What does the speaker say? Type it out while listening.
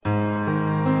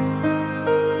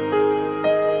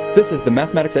This is the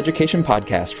Mathematics Education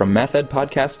Podcast from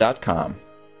mathedpodcast.com.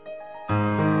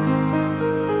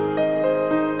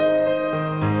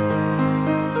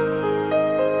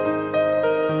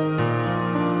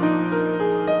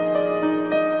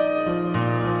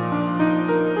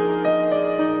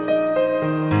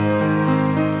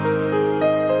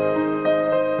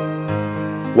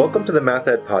 Welcome to the Math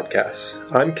Ed Podcast.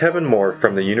 I'm Kevin Moore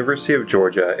from the University of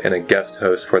Georgia and a guest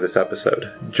host for this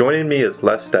episode. Joining me is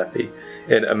Les Steffi,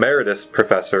 an emeritus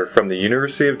professor from the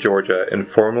University of Georgia and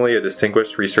formerly a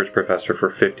distinguished research professor for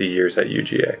 50 years at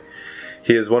UGA.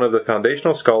 He is one of the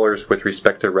foundational scholars with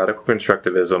respect to radical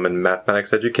constructivism in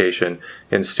mathematics education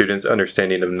and students'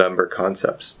 understanding of number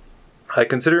concepts. I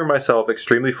consider myself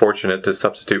extremely fortunate to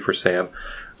substitute for Sam.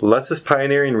 Les's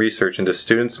pioneering research into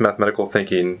students' mathematical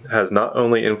thinking has not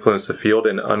only influenced the field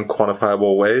in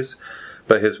unquantifiable ways,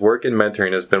 but his work in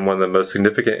mentoring has been one of the most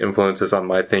significant influences on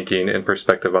my thinking and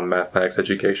perspective on mathematics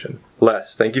education.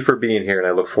 Les, thank you for being here, and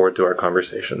I look forward to our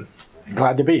conversation.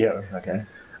 Glad to be here. Okay.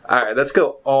 All right, let's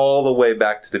go all the way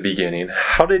back to the beginning.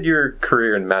 How did your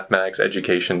career in mathematics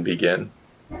education begin?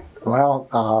 Well,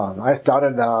 I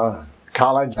started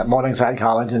college at Morningside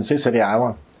College in Sioux City,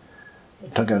 Iowa.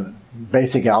 Took a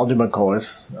basic algebra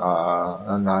course,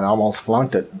 and I almost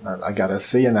flunked it. I got a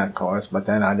C in that course, but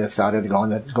then I decided to go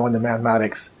into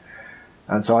mathematics.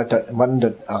 And so I went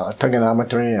into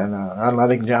trigonometry and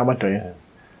analytic geometry.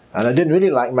 And I didn't really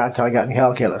like math until I got in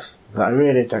calculus. I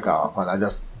really took off, and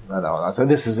I said,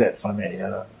 this is it for me.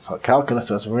 So calculus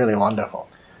was really wonderful.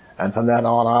 And from then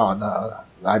on,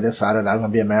 I decided I was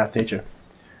going to be a math teacher.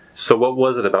 So what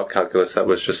was it about calculus that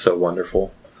was just so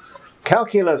wonderful?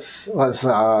 Calculus was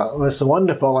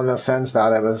wonderful in the sense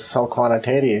that it was so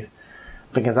quantitative,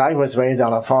 because I was raised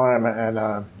on a farm,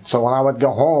 and so when I would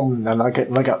go home and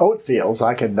look at oat fields,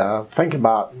 I could think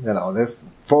about this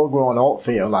full-grown oat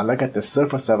field. I look at the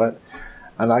surface of it,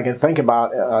 and I could think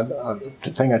about a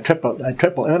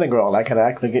triple integral. I could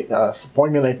actually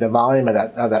formulate the volume of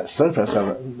that surface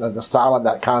of the solid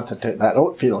that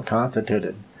oat field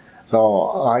constituted. So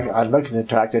I looked at the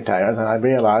tractor tires, and I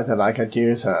realized that I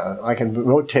could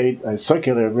rotate a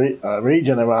circular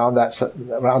region around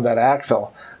that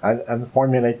axle and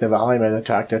formulate the volume of the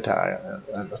tractor tire.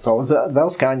 And so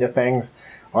those kind of things,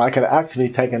 where I could actually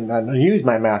take and use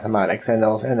my mathematics in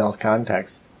those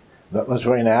contexts, that was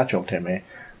very natural to me.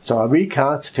 So I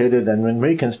reconstituted and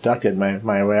reconstructed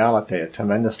my reality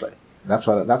tremendously. That's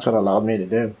what allowed me to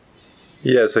do.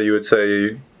 Yeah, so you would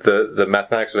say the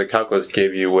mathematics or the calculus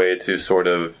gave you a way to sort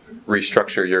of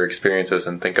restructure your experiences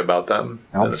and think about them.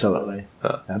 Absolutely.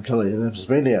 Absolutely. It was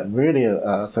really,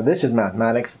 so this is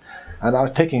mathematics, and I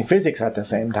was taking physics at the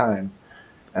same time.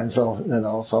 And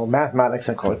so, so mathematics,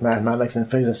 of course, mathematics and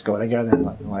physics go together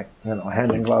like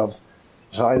hand in gloves.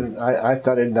 So I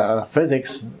studied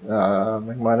physics,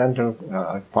 went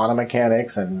into quantum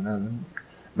mechanics and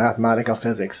mathematical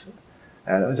physics.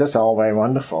 And it was just all very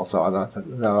wonderful. So I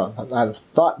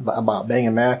thought about being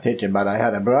a math teacher, but I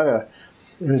had a brother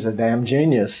who was a damn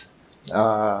genius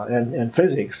in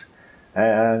physics.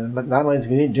 But not only is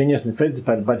he a genius in physics,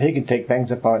 but he could take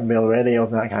things apart and build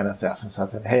radios and that kind of stuff. And so I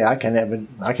said, hey, I can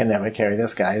never carry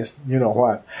this guy. You know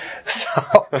what?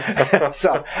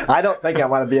 So I don't think I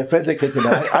want to be a physics teacher.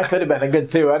 I could have been a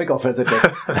good theoretical physicist.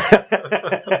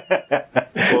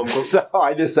 So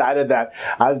I decided that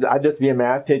I'd just be a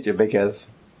math teacher, because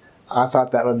I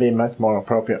thought that would be much more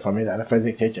appropriate for me than a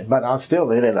physics teacher. But I still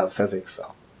really love physics.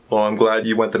 So. Well, I'm glad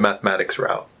you went the mathematics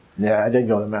route. Yeah, I did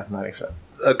go the mathematics route.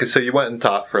 Okay, so you went and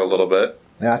taught for a little bit.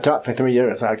 Yeah, I taught for 3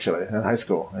 years, actually, in high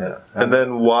school. Yeah. And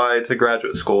then why to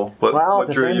graduate school?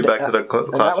 What drew you back to the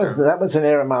classroom? That was an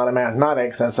era amount of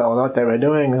mathematics, and so what they were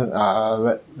doing,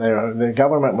 the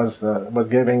government was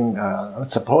giving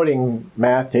supporting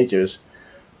math teachers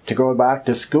to go back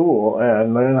to school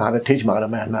and learn how to teach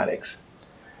modern mathematics.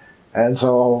 And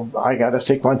so I got a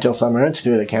sequential summer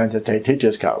institute at Kansas State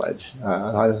Teachers College.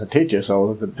 I was a teacher,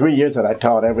 so the 3 years that I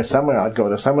taught, every summer I'd go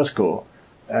to summer school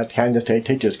at Kansas State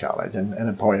Teachers College in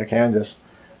Emporia, Kansas,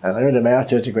 and I earned a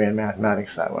master's degree in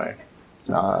mathematics that way.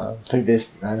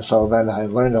 And so then I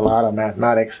learned a lot of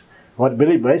mathematics. What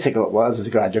really basically it was is a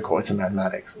graduate course in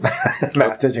mathematics,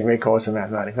 master's degree course in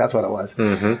mathematics. That's what it was.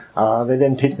 Mm-hmm. They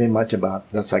didn't teach me much about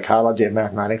the psychology of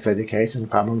mathematics education,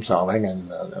 problem solving,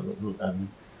 and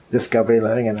discovery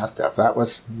learning and that stuff. That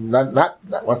was not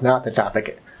the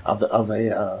topic of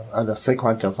the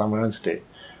sequential summer institute.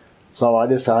 So I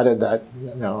decided that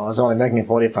I was only making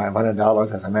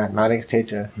 $4,500 as a mathematics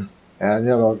teacher, and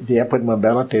the upward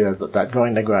mobility that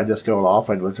going to graduate school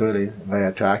offered was really very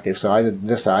attractive. So I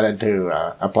decided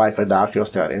to apply for doctoral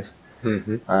studies,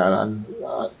 and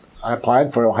I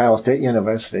applied for Ohio State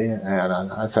University, and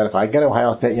I said if I get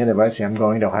Ohio State University, I'm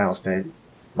going to Ohio State.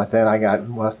 But then I got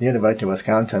University of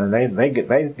Wisconsin, and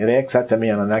they accepted me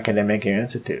on an academic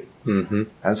institute,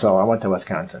 and so I went to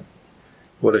Wisconsin.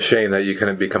 What a shame that you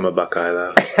couldn't become a Buckeye,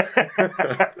 though.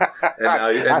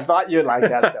 I thought you'd like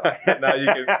that story. now you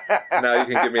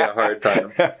can give me a hard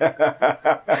time.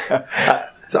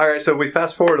 All right, so we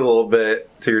fast forward a little bit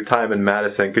to your time in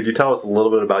Madison. Could you tell us a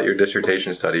little bit about your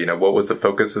dissertation study? You know, what was the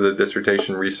focus of the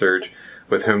dissertation research?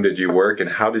 With whom did you work, and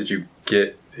how did you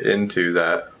get into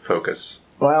that focus?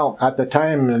 Well, at the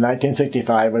time, in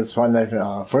 1965, was when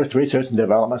the first research and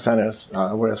development centers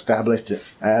were established.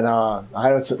 And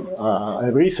I was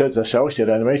a research associate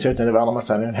in the Research and Development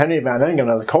Center. And Henry Van Ingen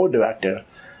was the co-director,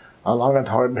 along with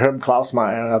Herb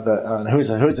Klausmeyer,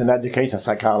 who's in education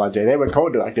psychology. They were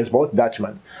co-directors, both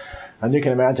Dutchmen. And you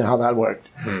can imagine how that worked.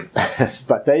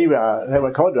 But they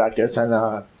were co-directors,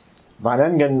 and Van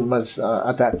Ingen was,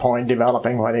 at that point,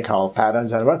 developing what he called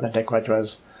patterns in arithmetic, which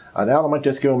was an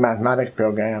elementary school mathematics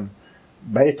program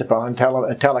based upon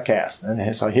a telecast,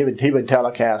 and so he would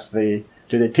telecast to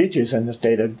the teachers in the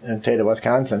state of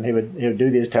Wisconsin. He would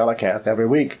do these telecasts every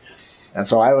week, and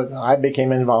so I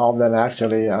became involved in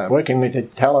actually working with the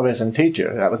television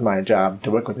teacher. That was my job,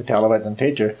 to work with the television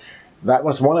teacher. That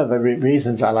was one of the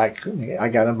reasons I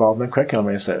got involved in curriculum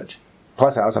research.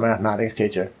 Plus, I was a mathematics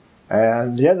teacher.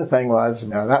 And the other thing was,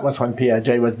 that was when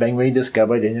Piaget was being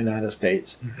rediscovered in the United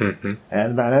States.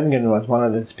 And Van Ingen was one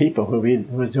of the people who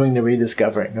was doing the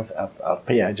rediscovering of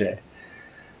Piaget.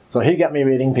 So he got me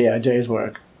reading Piaget's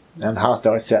work and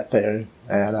Hausdorff's set theory.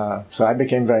 And so I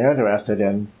became very interested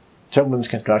in children's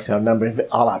construction of numbers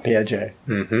a la Piaget.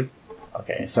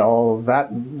 Okay, so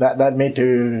that led me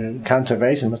to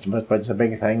conservation, which was a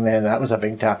big thing then. That was a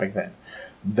big topic then.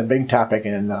 The big topic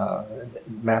in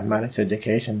mathematics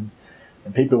education.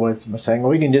 And people were saying,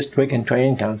 well, we can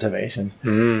train conservation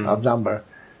of number.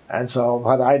 And so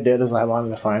what I did is I wanted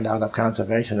to find out if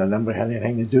conservation of number had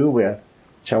anything to do with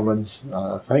children's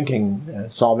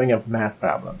thinking, solving of math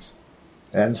problems.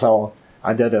 And so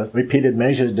I did a repeated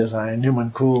measures design, Newman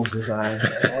Cool's design.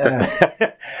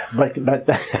 but then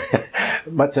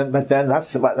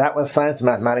that was science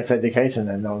mathematics education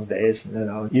in those days. You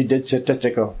know, you did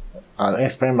statistical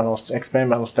experimental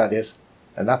studies.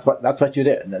 And that's what you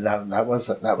did. And that was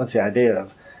the idea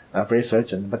of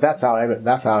research. But that's how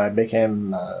I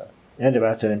became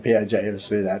interested in Piaget, was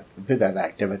through that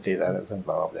activity that I was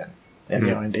involved in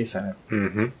the R&D Center.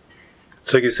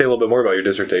 So you can say a little bit more about your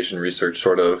dissertation research.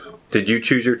 Sort of, did you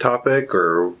choose your topic,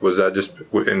 or was that just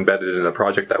embedded in a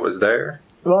project that was there?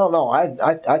 Well, no,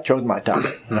 I chose my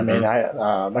topic. I mean,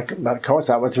 but of course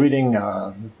I was reading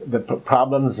the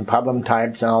problems and problem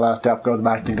types and all that stuff. Goes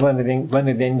back to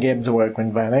Glenadine Gibbs' work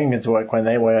and Van Ingen's work when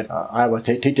they were at Iowa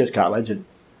State Teachers College, and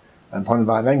when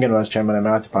Van Ingen was chairman of the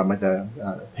math department,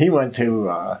 he went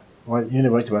to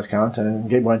University of Wisconsin, and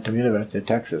Gibb went to University of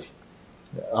Texas.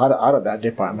 Out of that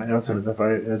department, there was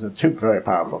two very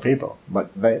powerful people.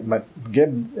 But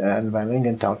Gibb and Van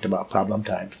Ingen talked about problem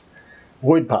types,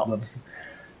 word problems.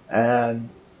 And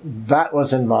that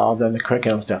was involved in the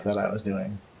curriculum stuff that I was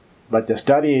doing. But the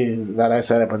study that I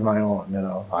set up was my own, you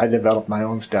know. I developed my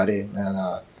own study,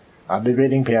 and I'd be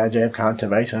reading Piaget of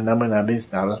conservation and number, and I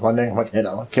was wondering what, you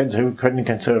know, kids who couldn't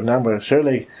conserve numbers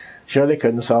surely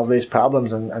couldn't solve these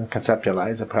problems and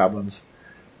conceptualize the problems.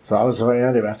 So I was very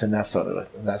interested in that sort of a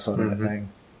thing.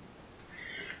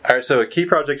 All right, so a key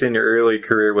project in your early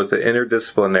career was the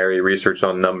interdisciplinary research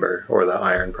on number, or the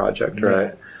IRON project,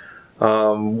 right?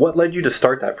 What led you to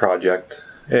start that project,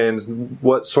 and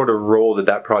what sort of role did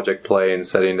that project play in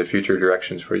setting the future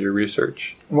directions for your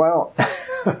research? Well,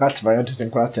 that's a very interesting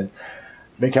question,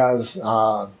 because in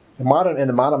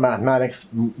the modern mathematics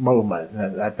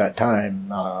movement at that time,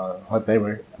 what they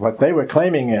were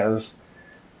claiming is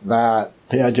that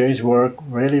Piaget's work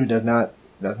really does not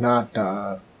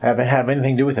have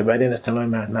anything to do with the readiness to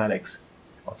learn mathematics.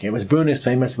 Okay, it was Bruner's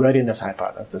famous readiness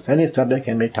hypothesis. Any subject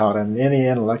can be taught in any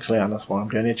intellectually honest form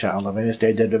to any child of any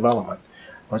stage of development,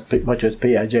 which was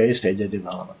Piaget's stage of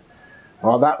development.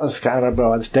 Well, that was kind of a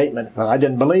broad statement, but I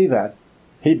didn't believe that.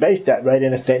 He based that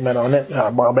readiness statement on it.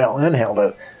 Barbell held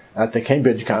it at the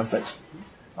Cambridge conference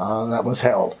that was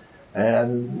held.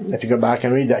 And if you go back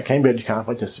and read that Cambridge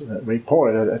conference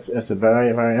report, it's a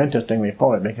very, very interesting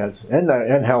report, because in there,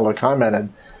 Inhelder commented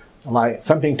like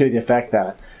something to the effect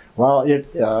that, well,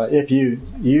 if you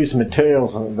use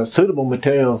materials, the suitable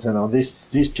materials, you know,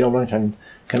 these children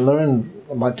can learn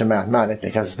much of mathematics,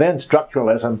 because then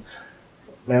structuralism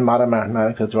in modern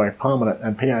mathematics is very prominent,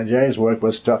 and Piaget's work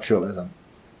was structuralism.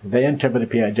 They interpreted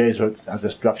Piaget's work as a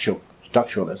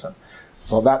structuralism.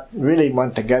 So that really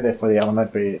went together for the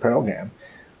elementary program.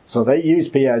 So they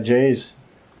used Piaget's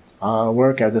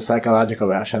work as a psychological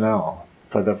rationale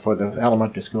for the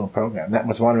elementary school program. That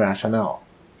was one rationale.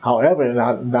 However,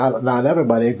 not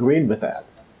everybody agreed with that.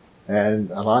 And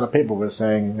a lot of people were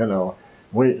saying,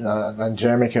 and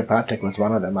Jeremy Kirkpatrick was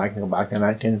one of them. I can go back to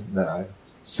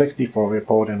 1964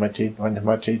 report in which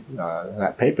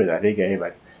that paper that he gave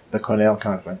at the Cornell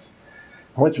conference,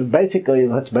 which basically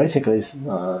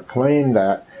claimed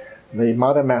that the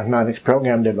modern mathematics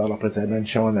program developers had been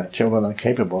showing that children are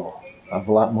capable of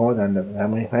a lot more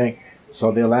than we think.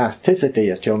 So the elasticity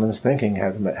of children's thinking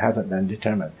hasn't been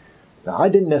determined. Now, I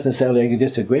didn't necessarily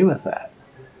disagree with that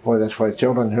for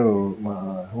children who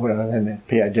were in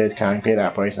Piaget's concrete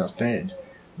operational stage.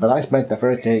 But I spent the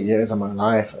first 8 years of my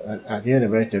life at the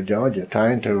University of Georgia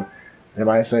trying to,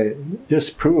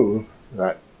 disprove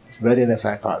that readiness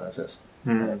hypothesis.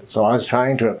 Mm-hmm. So I was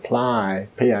trying to apply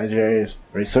Piaget's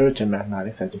research in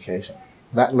mathematics education.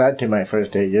 That led to my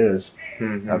first 8 years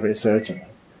of researching.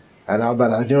 But I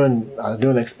was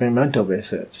doing experimental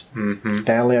research,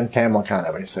 Stanley and Campbell kind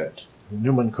of research,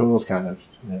 Newman Kuhl's kind of,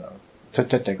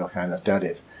 statistical kind of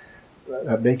studies.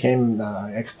 That became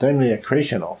extremely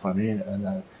accretional for me,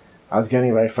 and I was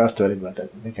getting very frustrated with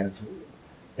it because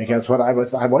I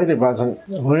really wasn't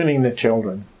learning the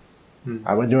children.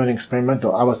 I was doing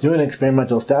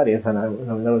experimental studies, and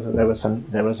there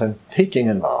was some teaching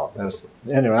involved. There was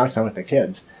interaction with the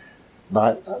kids,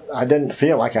 but I didn't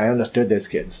feel like I understood these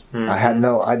kids.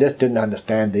 I just didn't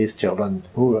understand these children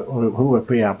who were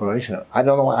pre-operational. I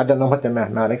don't know what their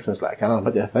mathematics was like. I don't know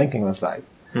what their thinking was like.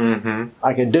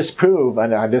 I can disprove,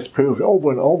 and I disproved over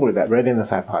and over that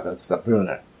readiness hypothesis of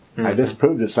Bruner. I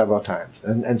disproved it several times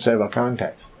in several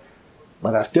contexts,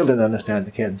 but I still didn't understand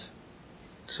the kids.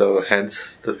 So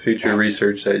hence the future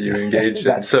research that you engaged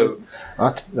in.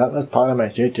 That was part of my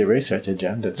future research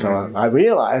agenda. So I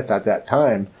realized at that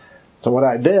time. So what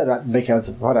I did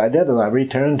is I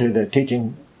returned to the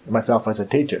teaching myself as a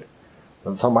teacher.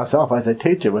 So myself as a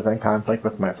teacher was in conflict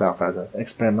with myself as an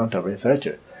experimental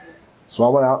researcher. So I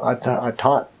went out. I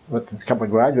taught with a couple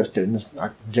of graduate students.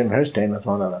 Jim Herstein was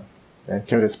one of them, and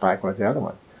Curtis Pike was the other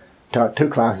one. Taught 2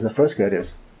 classes of first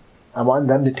graders. I wanted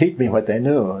them to teach me what they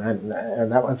knew, and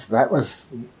that was.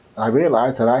 I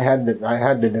realized that I had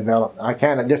to develop. I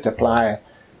can't just apply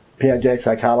Piaget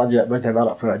psychology that was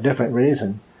developed for a different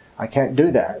reason. I can't do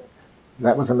that.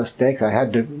 That was a mistake. I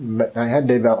had to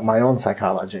develop my own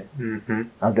psychology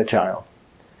of the child,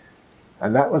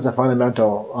 and that was a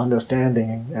fundamental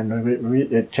understanding, and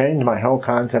it changed my whole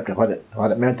concept of what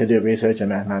it meant to do research in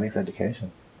mathematics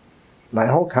education. My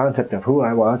whole concept of who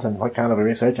I was and what kind of a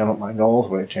researcher and what my goals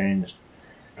were changed.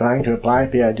 Trying to apply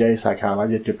Piaget's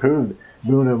psychology to prove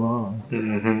Bruner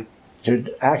wrong,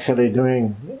 to actually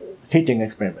doing teaching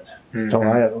experiments. So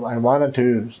I wanted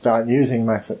to start using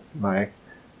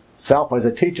myself as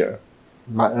a teacher.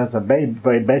 That's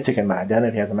very basic in my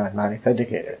identity as a mathematics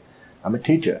educator. I'm a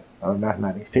teacher. I'm a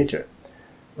mathematics teacher.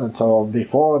 And so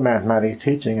before mathematics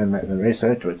teaching and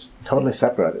research was totally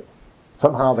separated.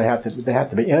 Somehow they have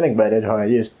to be integrated, or I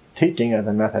use teaching as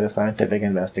a method of scientific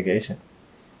investigation.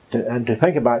 To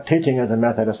think about teaching as a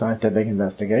method of scientific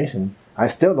investigation, I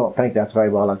still don't think that's very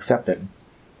well accepted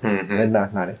in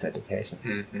mathematics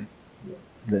education.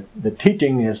 The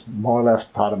teaching is more or less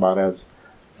thought about as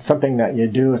something that you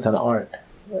do as an art.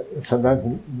 So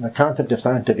the concept of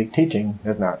scientific teaching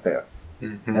is not there.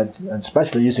 And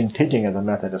especially using teaching as a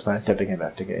method of scientific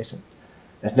investigation.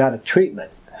 It's not a treatment.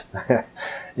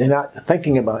 You're not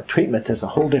thinking about treatment as a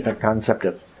whole different concept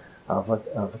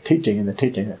of teaching in the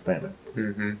teaching experiment.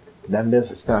 Then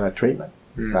it's not a treatment.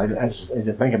 As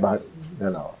you think about,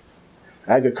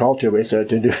 agriculture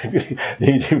research,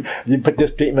 you put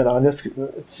this treatment on this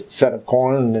set of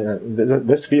corn,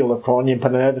 this field of corn, you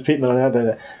put another treatment on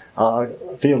another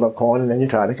field of corn, and then you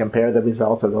try to compare the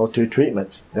results of those 2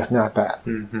 treatments. It's not that.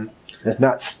 It's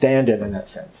not standard in that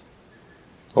sense.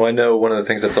 Well, I know one of the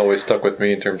things that's always stuck with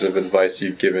me in terms of advice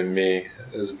you've given me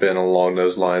has been along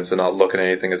those lines, and not looking at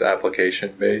anything as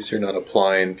application-based. You're not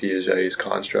applying Piaget's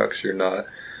constructs. You're not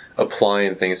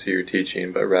applying things to your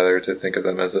teaching, but rather to think of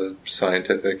them as a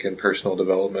scientific and personal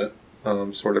development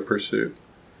sort of pursuit.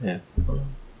 Yes.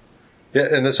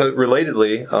 Yeah, and so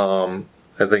relatedly,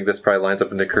 I think this probably lines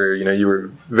up in the career. You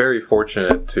were very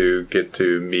fortunate to get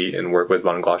to meet and work with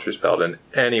von Glossersfeld, and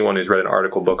anyone who's read an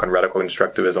article book on radical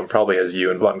constructivism probably has you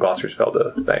and von Glossersfeld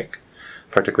to thank,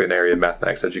 particularly in the area of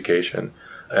mathematics education.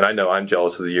 And I know I'm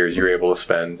jealous of the years you were able to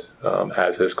spend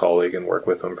as his colleague and work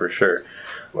with him for sure.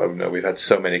 I know we've had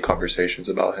so many conversations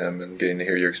about him, and getting to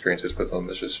hear your experiences with him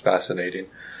is just fascinating.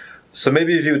 So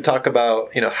maybe if you would talk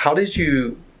about, how did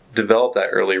you developed that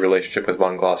early relationship with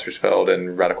von Glossersfeld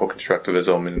and radical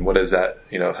constructivism, and what has that,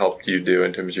 helped you do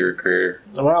in terms of your career?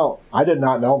 Well, I did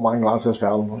not know von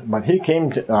Glossersfeld, but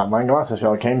von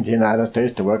Glossersfeld came to the United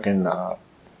States to work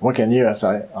in U.S.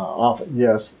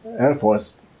 Air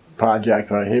Force project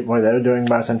where they were doing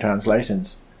Russian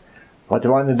translations. What they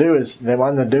wanted to do is they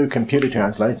wanted to do computer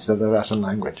translations of the Russian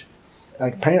language.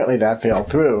 Apparently that fell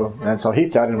through, and so he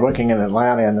started working in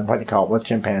Atlanta in what he called with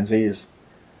chimpanzees,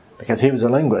 because he was a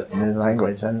linguist in the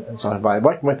language. And so by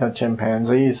working with the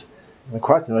chimpanzees, the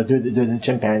question was, do the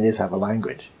chimpanzees have a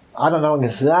language? I don't know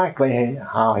exactly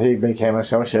how he became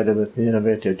associated with the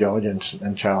University of Georgia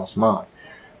and Charles Mach,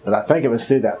 but I think it was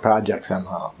through that project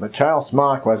somehow. But Charles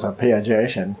Mach was a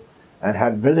Piagetian and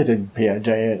had visited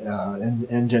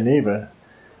Piaget in Geneva,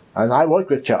 and I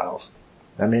worked with Charles.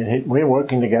 I mean, we were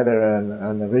working together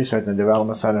in the Research and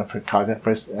Development Center for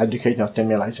Educational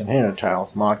Stimulation here, and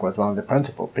Charles Mach was one of the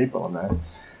principal people in that.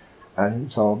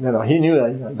 And so, he knew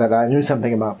that I knew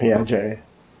something about Piaget.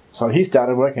 So he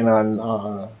started working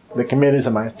on the committees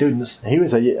of my students. He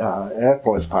was a Air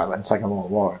Force pilot in the Second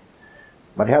World War,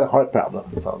 but he had a heart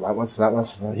problem.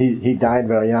 So he died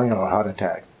very young of a heart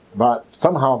attack. But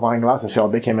somehow von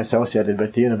Glossersfeld became associated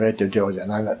with the University of Georgia,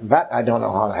 and that I don't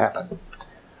know how it happened.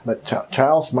 But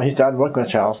he started working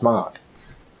with Charles Mach.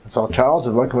 So Charles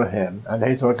was working with him, and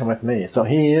he's working with me. So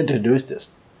he introduced us.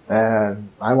 And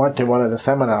I went to one of the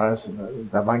seminars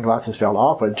that von Glossersfeld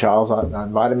offered. Charles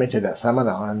invited me to that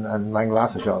seminar, and von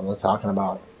Glossersfeld was talking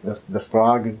about the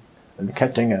frog and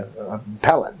catching a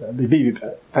pellet,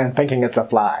 and thinking it's a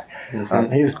fly.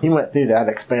 Mm-hmm. He went through that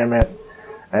experiment,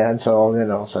 and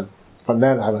so, so from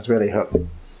then I was really hooked.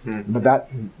 But that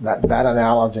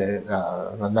analogy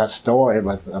and that story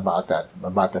about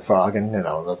the frog and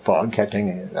the frog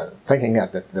catching, thinking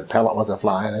that the pellet was a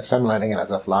fly and assimilating it as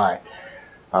a fly,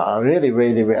 really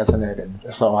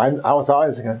resonated. So I was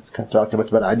always a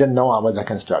constructivist, but I didn't know I was a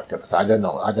constructivist. I didn't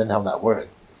know that word,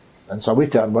 and so we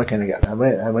started working together,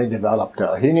 and we developed.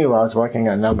 He knew I was working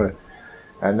on a number,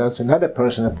 and there's another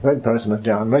person. The third person was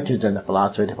John Richards in the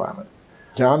philosophy department.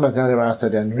 John was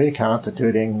interested in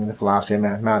reconstituting the philosophy of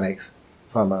mathematics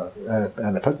from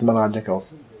an epistemological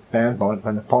standpoint,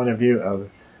 from the point of view of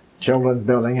children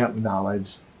building up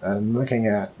knowledge and looking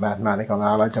at mathematical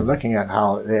knowledge and looking at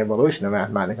how the evolution of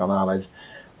mathematical knowledge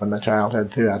from the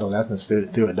childhood through adolescence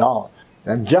through adult,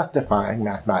 and justifying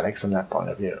mathematics from that point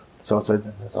of view. So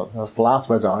the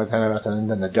philosophers are always interested in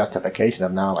the justification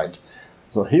of knowledge.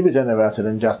 So he was interested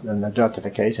in the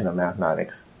justification of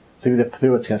mathematics through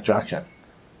its construction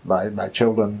by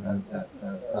children,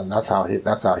 and that's how he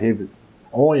was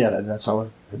oriented. And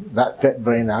so that fit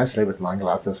very nicely with von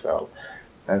Glossersfeld,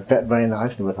 and fit very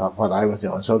nicely with what I was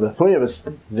doing. So the three of us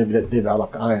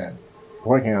developed iron,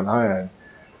 working on iron,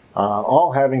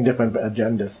 all having different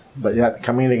agendas, but yet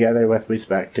coming together with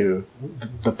respect to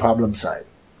the problem site.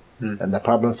 And the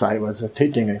problem site was the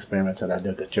teaching experiments that I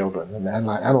did with children, and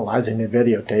analyzing the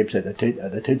videotapes of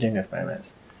the teaching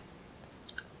experiments.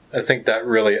 I think that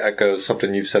really echoes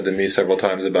something you've said to me several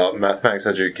times about mathematics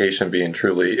education being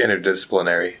truly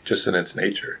interdisciplinary, just in its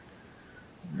nature.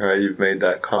 Right? You've made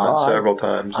that comment several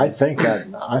times. I think it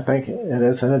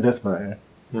is interdisciplinary,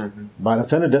 but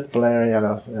it's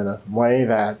interdisciplinary in a way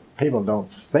that people don't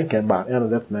think about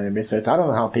interdisciplinary research. I don't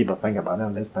know how people think about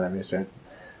interdisciplinary research,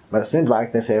 but it seems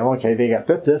like they say, okay, they got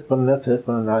this discipline, that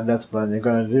discipline. You're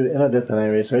going to do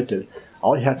interdisciplinary research.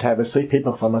 All you have to have is three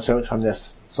people from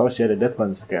this associated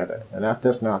disciplines together, and that's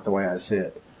just not the way I see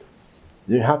it.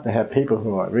 You have to have people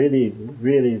who are really,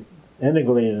 really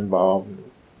integrally involved,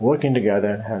 working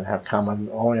together and have common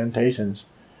orientations,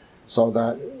 so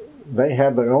that they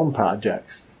have their own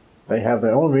projects, they have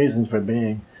their own reasons for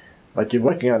being, but you're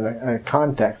working on a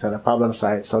context and a problem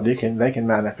site, so they can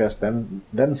manifest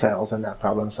themselves in that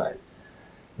problem site.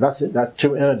 That's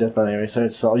true interdisciplinary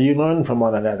research. So you learn from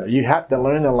one another. You have to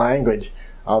learn the language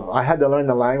I had to learn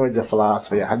the language of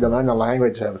philosophy. I had to learn the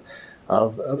language of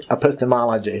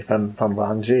epistemology from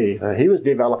Von G. He was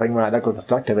developing radical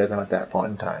constructivism at that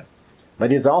point in time,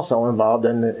 but he's also involved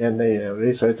in the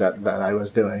research that I was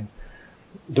doing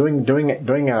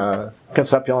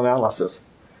conceptual analysis.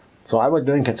 So I was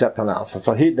doing conceptual analysis.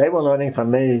 So they were learning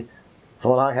from me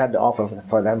for what I had to offer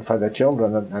for them, for the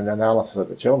children, and the analysis of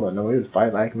the children, and we would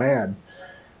fight like mad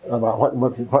about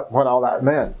what all that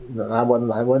meant. And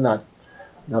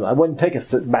I wouldn't take a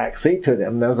back seat to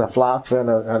them. There was a philosopher and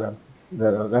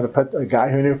a guy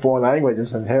who knew 4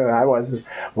 languages, and here I was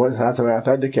as a math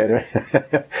educator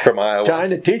from Iowa, trying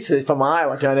to teach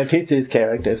these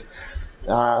characters.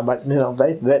 But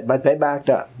they backed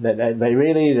up. They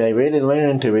really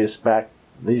learned to respect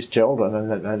these children and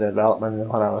the development of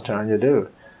what I was trying to do.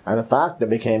 And in fact, it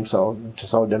became so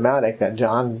dramatic that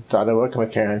John started working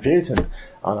with Karen Fuson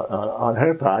on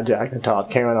her project and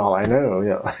taught Karen all I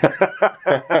knew.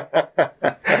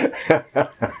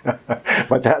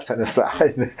 But that's an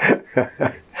aside.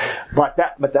 but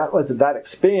that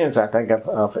experience, I think,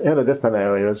 of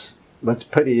interdisciplinary was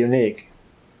pretty unique.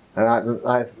 And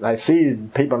I see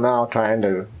people now trying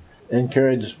to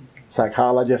encourage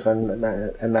psychologists and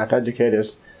math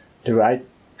educators to write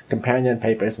companion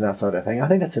papers and that sort of thing. I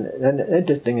think it's an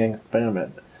interesting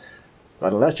experiment.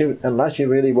 But unless you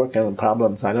really work on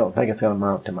problems, I don't think it's going to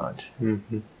amount to much.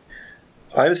 Mm-hmm.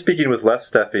 I'm speaking with Les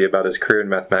Steffi about his career in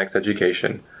mathematics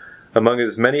education. Among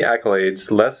his many accolades,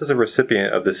 Les is a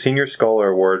recipient of the Senior Scholar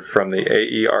Award from the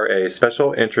AERA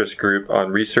Special Interest Group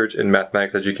on Research in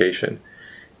Mathematics Education.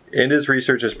 And his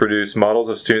research has produced models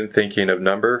of student thinking of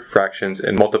number, fractions,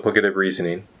 and multiplicative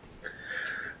reasoning.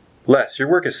 Les, your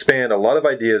work has spanned a lot of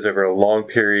ideas over a long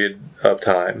period of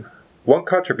time. What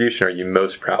contribution are you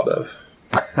most proud of?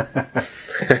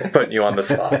 Putting you on the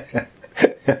spot.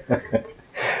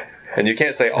 And you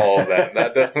can't say all of that.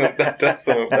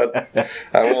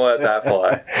 I won't let that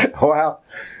fly. Well,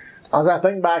 as I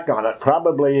think back on it,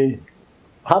 probably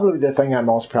the thing I'm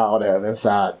most proud of is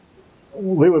that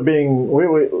we were being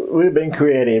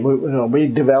creative. We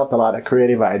developed a lot of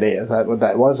creative ideas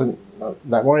that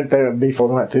weren't there before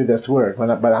we went through this work.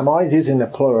 But I'm always using the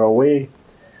plural. We,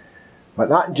 but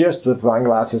not just with Van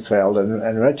Glassesfeld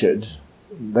and Richards.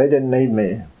 They didn't need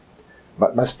me,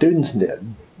 but my students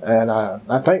did. And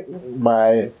I think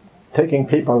by taking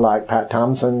people like Pat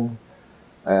Thompson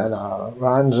and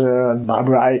Ranzer and Bob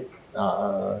Wright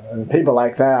and people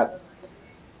like that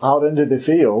out into the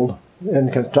field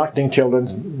in constructing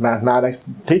children's mathematics,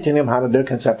 teaching them how to do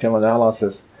conceptual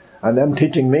analysis, and them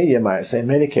teaching me, you might say, in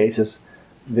many cases,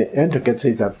 the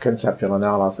intricacies of conceptual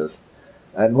analysis,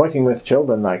 and working with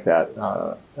children like that.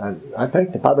 And I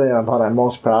think probably what I'm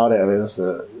most proud of is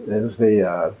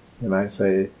the you might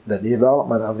say, the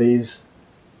development of these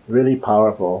really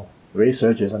powerful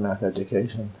researchers in math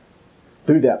education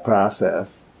through that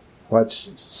process, which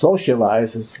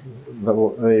socializes the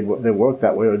work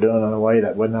that we were doing in a way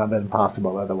that would not have been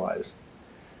possible otherwise.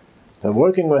 So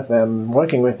working with them,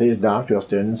 working with these doctoral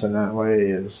students in that way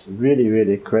is really,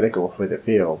 really critical for the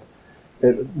field.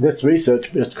 This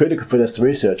research is critical for this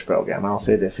research program. I'll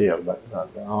say the field, but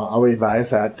I'll revise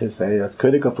that to say it's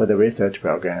critical for the research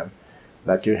program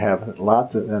that you have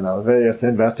lots of various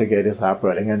investigators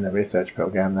operating in the research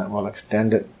program that will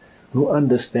extend it, who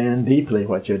understand deeply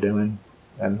what you're doing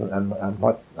and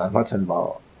what's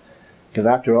involved. Because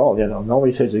after all, no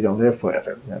research is going to live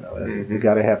forever. Mm-hmm. You've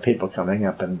got to have people coming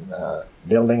up and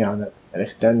building on it and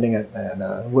extending it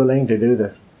and willing to do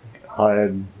the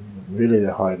hard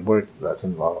work that's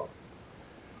involved.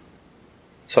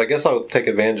 So I guess I'll take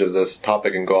advantage of this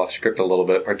topic and go off script a little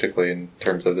bit, particularly in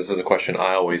terms of this is a question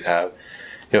I always have.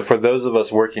 For those of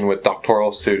us working with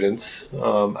doctoral students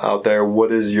out there, what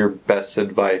is your best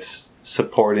advice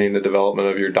supporting the development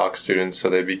of your doc students so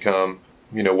they become,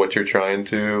 what you're trying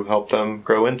to help them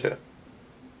grow into?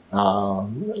 A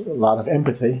lot of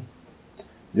empathy.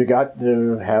 You got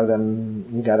to have them.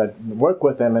 You got to work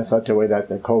with them in such a way that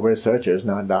they're co-researchers,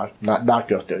 not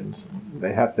doctoral students.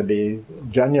 They have to be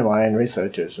genuine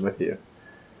researchers with you.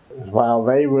 While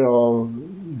they will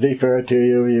defer to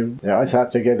you, you always have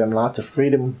to give them lots of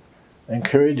freedom,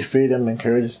 encourage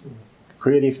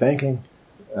creative thinking.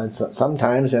 And so,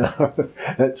 sometimes, that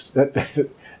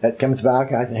comes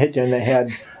back, I can hit you in the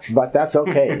head, but that's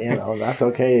okay. That's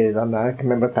okay. I can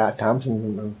remember Pat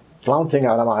Thompson flouncing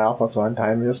out of my office one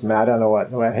time, just mad on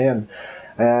what him.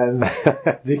 And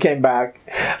he came back.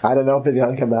 I don't know if he's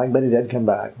going to come back, but he did come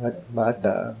back. But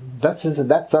that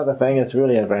sort of thing is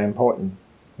really very important.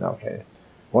 Okay.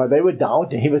 Well, they were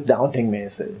doubting. He was doubting me, you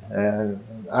see.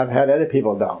 And I've had other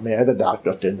people doubt me, other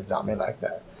doctoral students doubt me like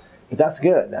that. But that's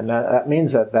good, and that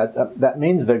means that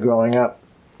means they're growing up.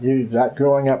 That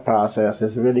growing up process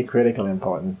is really critically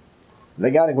important. They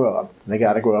got to grow up. They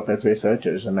got to grow up as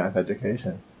researchers in math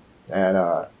education. And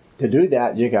to do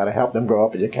that, you got to help them grow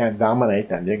up. You can't dominate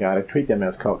them. You got to treat them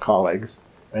as colleagues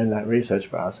in that research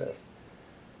process.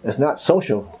 It's not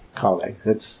social colleagues.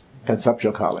 It's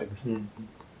conceptual colleagues.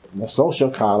 Mm-hmm. The social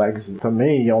colleagues, for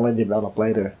me, you only develop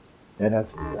later. And I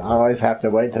always have to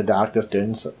wait till doctoral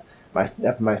students.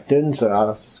 If my students are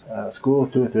out of school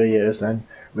 2 or 3 years, then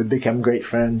we become great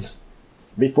friends.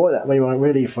 Before that, we weren't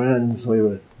really friends. We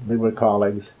were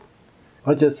colleagues.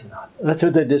 Which is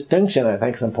a distinction I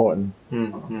think is important.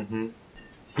 Mm-hmm.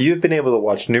 You've been able to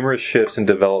watch numerous shifts and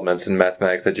developments in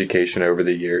mathematics education over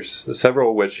the years, several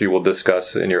of which you will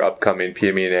discuss in your upcoming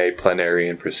PMEA plenary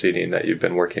and proceeding that you've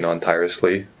been working on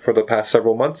tirelessly for the past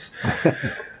several months.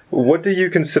 What do you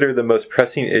consider the most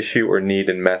pressing issue or need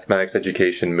in mathematics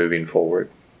education moving forward?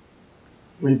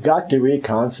 We've got to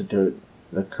reconstitute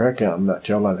the curriculum that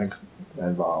children are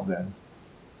involved in.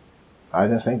 I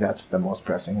just think that's the most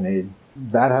pressing need.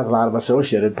 That has a lot of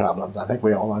associated problems. I think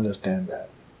we all understand that.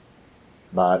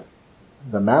 But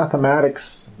the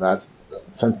mathematics, that's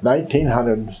since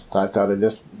 1900, I started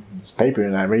this paper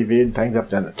and I reviewed things up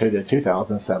to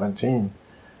 2017.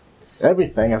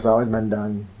 Everything has always been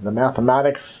done. The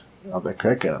mathematics of the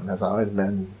curriculum has always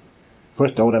been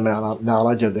first order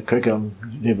knowledge of the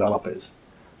curriculum developers.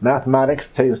 Mathematics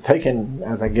is taken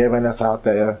as a given that's out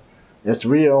there. It's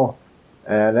real.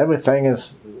 And everything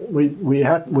is,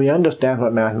 we understand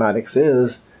what mathematics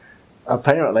is.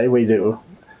 Apparently we do,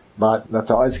 but that's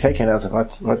always taken as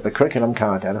what the curriculum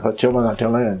content, what children are to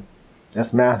learn.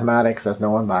 It's mathematics that's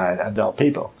known by adult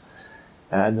people.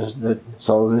 And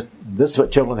so this is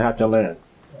what children have to learn.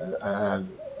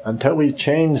 And until we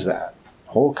change that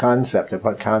whole concept of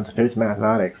what constitutes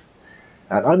mathematics,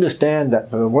 and understand that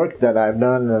the work that I've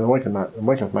done and working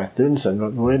with my students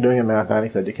and we're doing in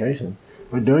mathematics education,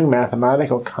 we're doing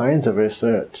mathematical kinds of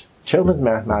research. Children's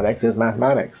mathematics is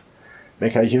mathematics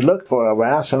because you look for a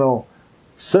rational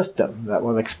system that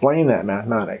will explain that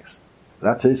mathematics.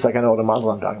 That's the second order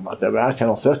model I'm talking about, the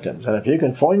rational systems. And if you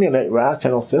can formulate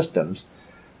rational systems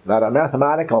that are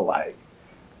mathematical-like,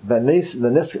 then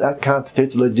that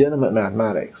constitutes legitimate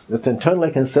mathematics. It's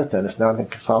internally consistent. It's not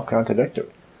self-contradictory.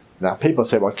 Now, people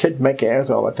say, well, kids make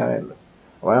errors all the time.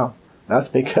 Well, that's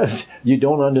because you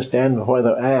don't understand where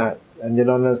they're at, and you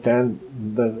don't understand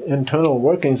the internal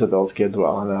workings of those kids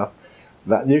well enough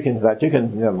that you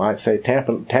can might say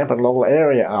tamper a little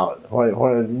area out where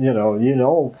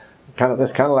kind of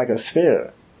it's kind of like a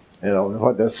sphere.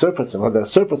 What the surface of the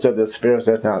sphere is,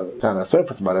 it's not a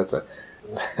surface, but it's a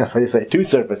if you say two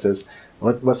surfaces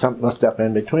with some stuff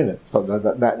in between it. So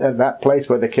that place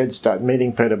where the kids start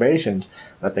meeting perturbations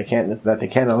that they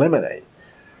can't eliminate.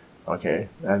 Okay,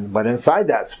 but inside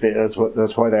that sphere is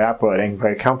where they're operating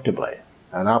very comfortably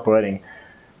and operating,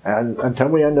 and until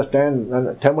we understand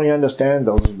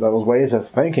those ways of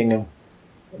thinking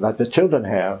that the children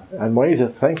have, and ways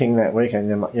of thinking that we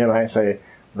can, I say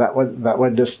that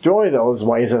would destroy those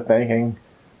ways of thinking,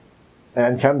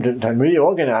 and come to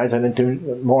reorganize it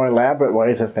into more elaborate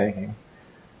ways of thinking.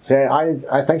 Say,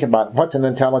 I think about what's an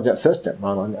intelligent system.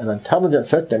 Well, an intelligent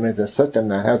system is a system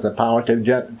that has the power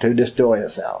to destroy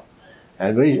itself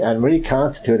and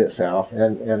reconstitute itself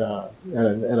in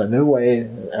a new way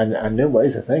and new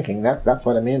ways of thinking. That's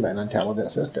what I mean by an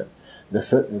intelligent system.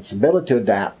 Its ability to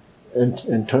adapt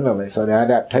internally. So the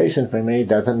adaptation for me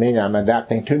doesn't mean I'm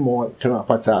adapting to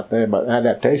what's out there, but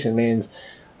adaptation means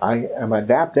I am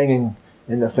adapting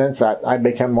in the sense that I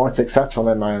become more successful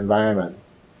in my environment.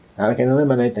 I can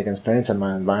eliminate the constraints in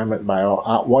my environment by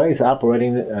ways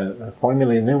operating,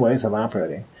 formulating new ways of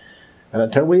operating. And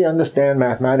until we understand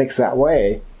mathematics that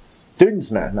way,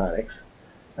 students' mathematics,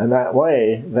 in that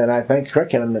way, then I think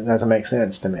curriculum doesn't make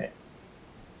sense to me.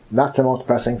 That's the most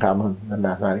pressing problem in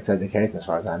mathematics education as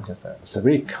far as I'm concerned. So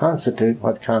reconstitute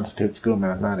what constitutes school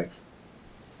mathematics.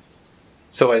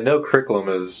 So I know curriculum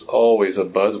is always a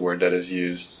buzzword that is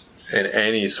used in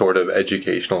any sort of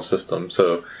educational system.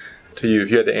 So to you,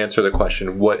 if you had to answer the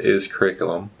question, what is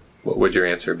curriculum, what would your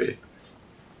answer be?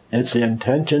 It's the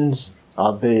intentions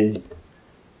of the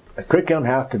curriculum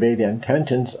have to be the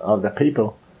intentions of the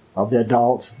people, of the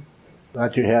adults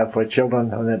that you have for children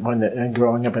when they're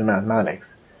growing up in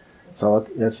mathematics. So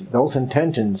it's those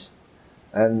intentions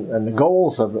and the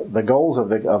goals of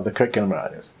the curriculum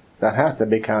writers that has to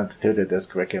be constituted as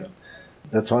curriculum.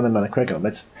 That's fundamental curriculum.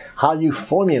 It's how you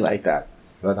formulate that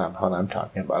what I'm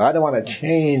talking about. I don't want to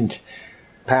change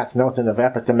Pat's notion of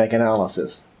epistemic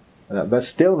analysis. But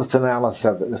still this analysis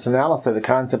of the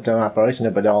concept and operation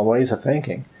of all ways of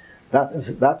thinking.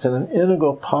 That's an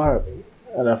integral part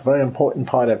and a very important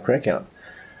part of curriculum.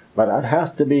 But it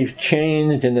has to be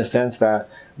changed in the sense that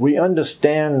we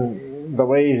understand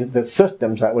the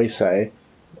systems that we say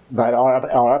that our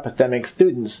epistemic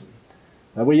students,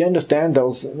 we understand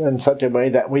those in such a way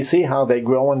that we see how they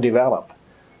grow and develop.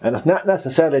 And it's not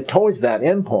necessarily towards that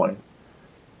endpoint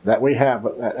that we have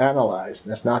analyzed.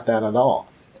 It's not that at all.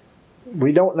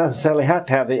 We don't necessarily have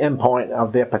to have the endpoint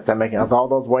of the epistemic of all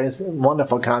those ways,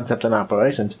 wonderful concepts and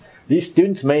operations. These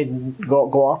students may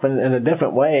go off in a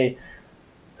different way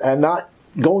and not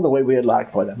go the way we'd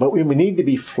like for them. But we need to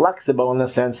be flexible in the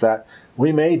sense that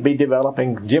we may be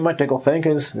developing geometrical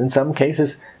thinkers in some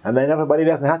cases, and then everybody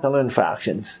doesn't have to learn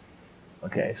fractions.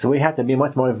 Okay, so we have to be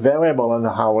much more variable in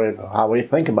how we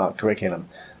think about curriculum.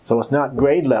 So it's not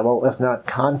grade level, it's not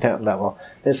content level.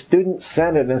 It's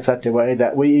student-centered in such a way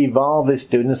that we evolve the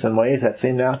students in ways that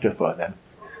seem natural for them.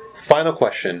 Final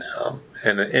question,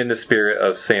 and in the spirit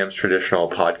of Sam's traditional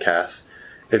podcast,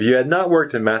 if you had not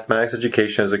worked in mathematics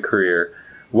education as a career,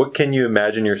 what can you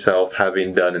imagine yourself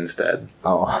having done instead?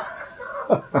 Oh.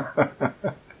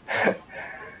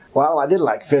 Well, I did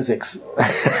like physics.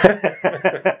 I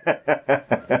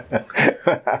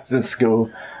was in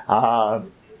school.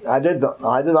 I did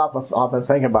often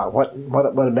think about what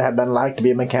it would have been like to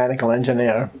be a mechanical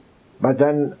engineer. But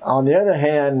then, on the other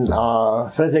hand,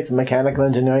 physics and mechanical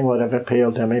engineering would have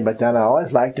appealed to me. But then I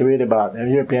always liked to read about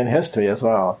European history as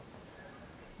well.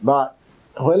 But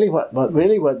really, what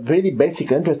really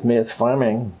basically interests me is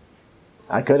farming.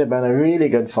 I could have been a really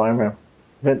good farmer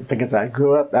because I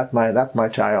grew up. That's my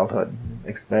childhood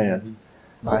experience.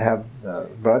 I have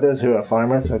brothers who are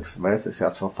farmers, very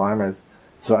successful farmers.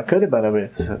 So I could have been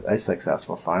a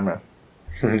successful farmer.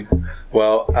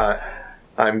 Well,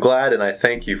 I'm glad, and I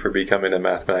thank you for becoming a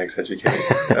mathematics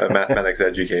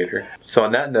educator. So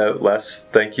on that note, Les,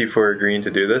 thank you for agreeing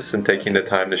to do this and taking the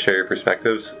time to share your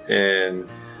perspectives. And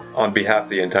on behalf of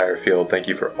the entire field, thank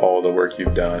you for all the work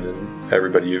you've done and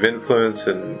everybody you've influenced.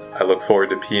 And I look forward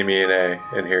to PMENA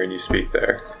and hearing you speak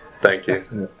there. Thank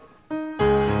you.